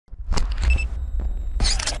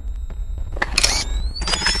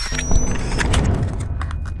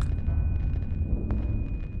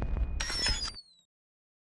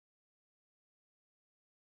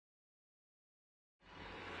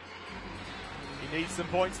Needs some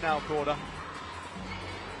points now, Korda.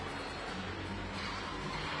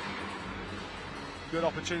 Good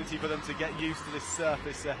opportunity for them to get used to this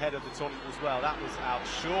surface ahead of the tournament as well. That was out,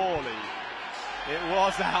 surely. It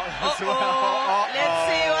was out as well. Let's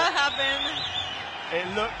see what happened. It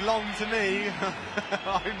looked long to me.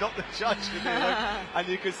 I'm not the judge here. And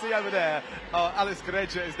you can see over there, Alex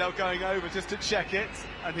Greja is now going over just to check it.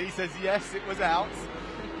 And he says, yes, it was out.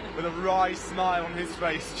 With a wry smile on his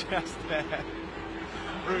face just there.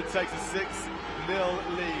 Ruud takes a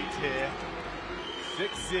 6-0 lead here.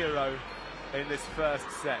 6-0 in this first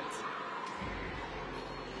set.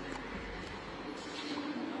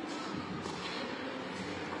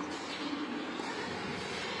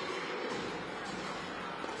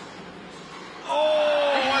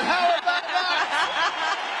 Oh, and how about that?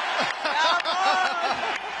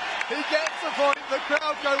 He gets a point, the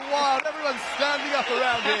crowd go wild, everyone's standing up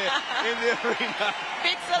around here in the arena.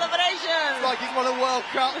 Big celebration! It's like he's won a World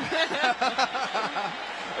Cup.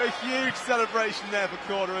 A huge celebration there for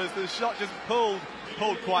Korda as the shot just pulled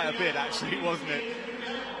quite a bit actually, wasn't it?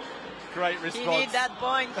 Great response. He needs that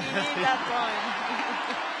point, he needs that point.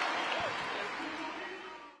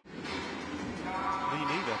 Me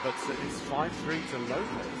neither, but it's 5-3 to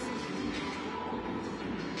Lopez.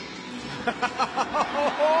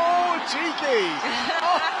 Oh, cheeky!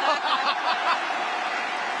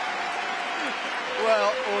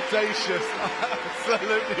 Well, audacious,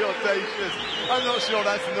 absolutely audacious. I'm not sure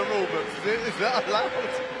that's in the rule book, is that allowed?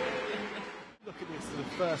 Look at this for the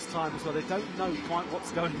first time as well, they don't know quite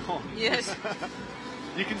what's going on. Yes.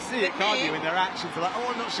 You can see it, can't you, in their actions. They're like, oh,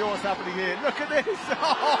 I'm not sure what's happening here. Look at this!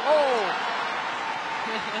 Oh!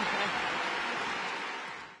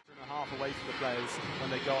 2.5 away from the players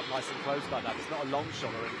when they go up nice and close like that. It's not a long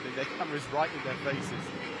shot or anything. Their camera's right in their faces.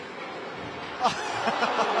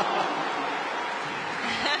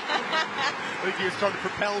 I think he was trying to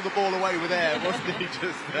propel the ball away with air, wasn't he?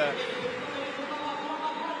 Just there.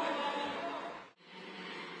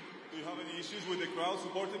 Do you have any issues with the crowd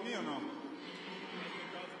supporting me or no?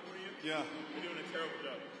 Yeah. You're doing a terrible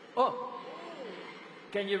job. Oh,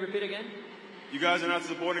 can you repeat again? You guys are not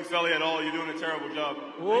supporting Feli at all. You're doing a terrible job.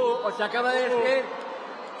 Os acaba de decir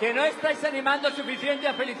que no estáis animando suficiente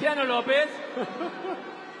a Feliciano López.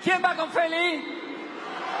 ¿Quién va con Feli?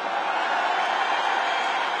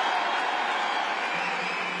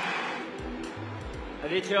 Ha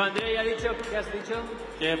dicho Andrei, ha dicho, ¿qué has dicho?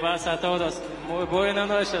 ¿Qué pasa a todos? Muy buenas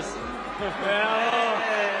noches.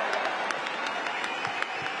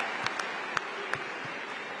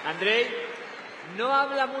 Andrei no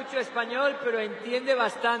habla mucho español, pero entiende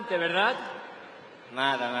bastante, ¿verdad?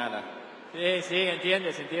 Nada. Sí,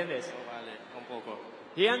 entiendes. Vale, un poco.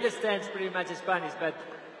 He understands pretty much Spanish, but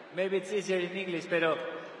maybe it's easier in English. Pero,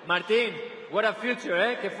 Martín, what a future,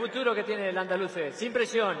 ¿eh? Qué futuro que tiene el andaluce. Sin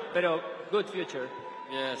presión, pero good future.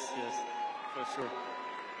 Yes, for sure.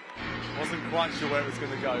 Wasn't quite sure where it was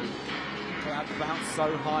going to go. But had to bounce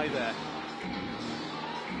so high there.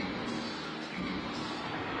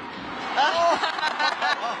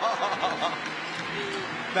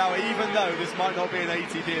 Now, even though this might not be an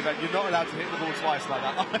ATP event, you're not allowed to hit the ball twice like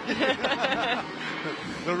that.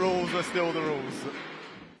 The rules are still the rules.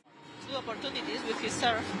 2 opportunities with his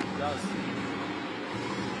serve. He does.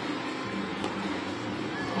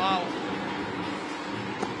 Wow.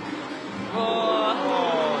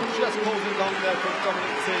 Oh, just pulls it along there from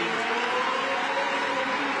dominant team.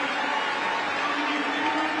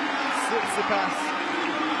 Tsitsipas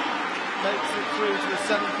makes it through to the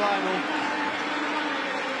semi-final.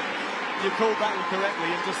 You called that one correctly,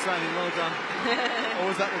 I'm just saying, well done. Or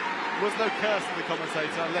was that was no curse to the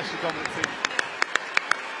commentator, unless you're dominant team.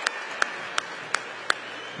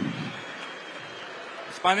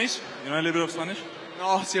 Spanish? You know a little bit of Spanish?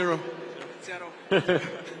 No, zero.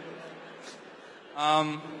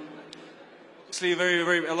 Obviously,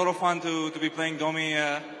 a lot of fun to be playing Domi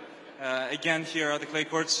again here at the clay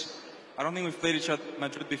courts. I don't think we've played each other at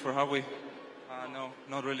Madrid before, have we? No,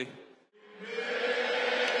 not really.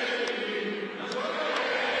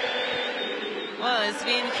 Well, it's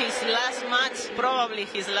been his last match, probably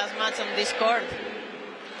his last match on this court.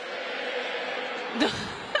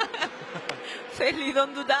 Feli,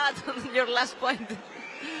 don't do that on your last point.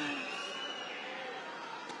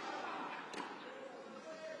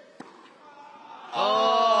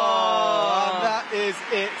 Oh, and that is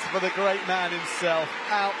it for the great man himself.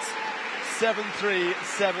 Out 7-3,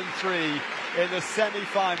 7-3 in the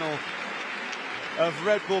semi-final of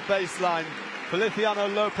Red Bull Bassline. Feliciano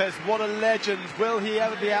Lopez, what a legend. Will he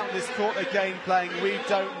ever be out in this court again playing? We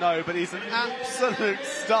don't know, but he's an absolute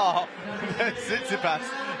star. Tsitsipas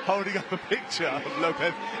holding up a picture of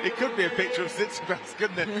Lopez. It could be a picture of Tsitsipas,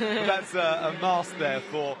 couldn't it? But that's a mask there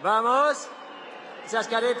for... Vamos. Esas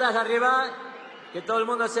caretas arriba. Que todo el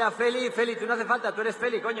mundo sea Feli. Feli, tú no hace falta, tú eres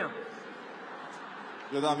Feli, coño.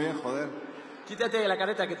 Yo también, joder. Quítate la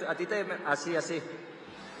careta, que a ti te... Así, así.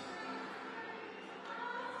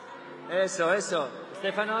 Eso, eso.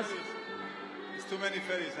 Stefanos. It's too many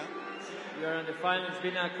ferries, huh? You're on the final. It's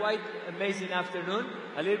been a quite amazing afternoon.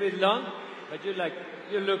 A little bit long, but you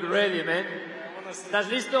look ready, man. ¿Estás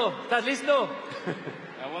listo? ¿Estás listo?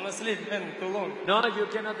 I want to sleep, man. Too long. No, you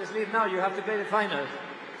cannot sleep now. You have to play the final.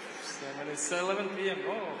 It's 11 p.m.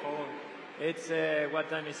 Oh, how long? It's, what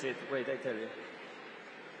time is it? Wait, I tell you.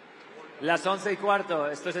 Las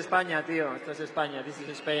 11:15. Esto es España, tío. Esto es España. This is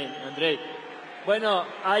Spain, Andrei. Bueno,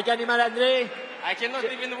 hay que animar a Andrei. I cannot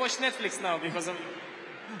even watch Netflix now because of...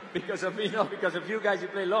 Because of me, no, because of you guys, you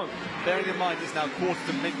play long. Bearing in mind it's now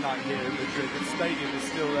 1:45 here in Madrid. The stadium is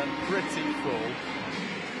still pretty full.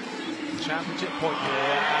 Championship point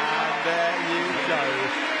here, and there you go.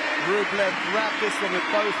 Rublev grabbed this one with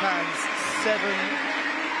both hands.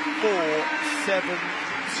 7-4,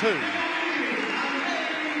 7-2.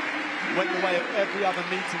 Went the way of every other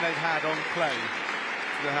meeting they've had on clay.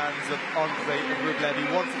 To the hands of Andre Rublev. He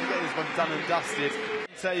wanted to get this one done and dusted.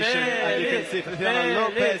 And you can see Feliciano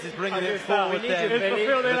Lopez is bringing it forward there.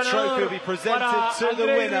 The trophy will be presented to the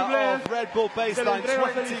winner of Red Bull Bassline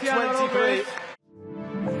 2023.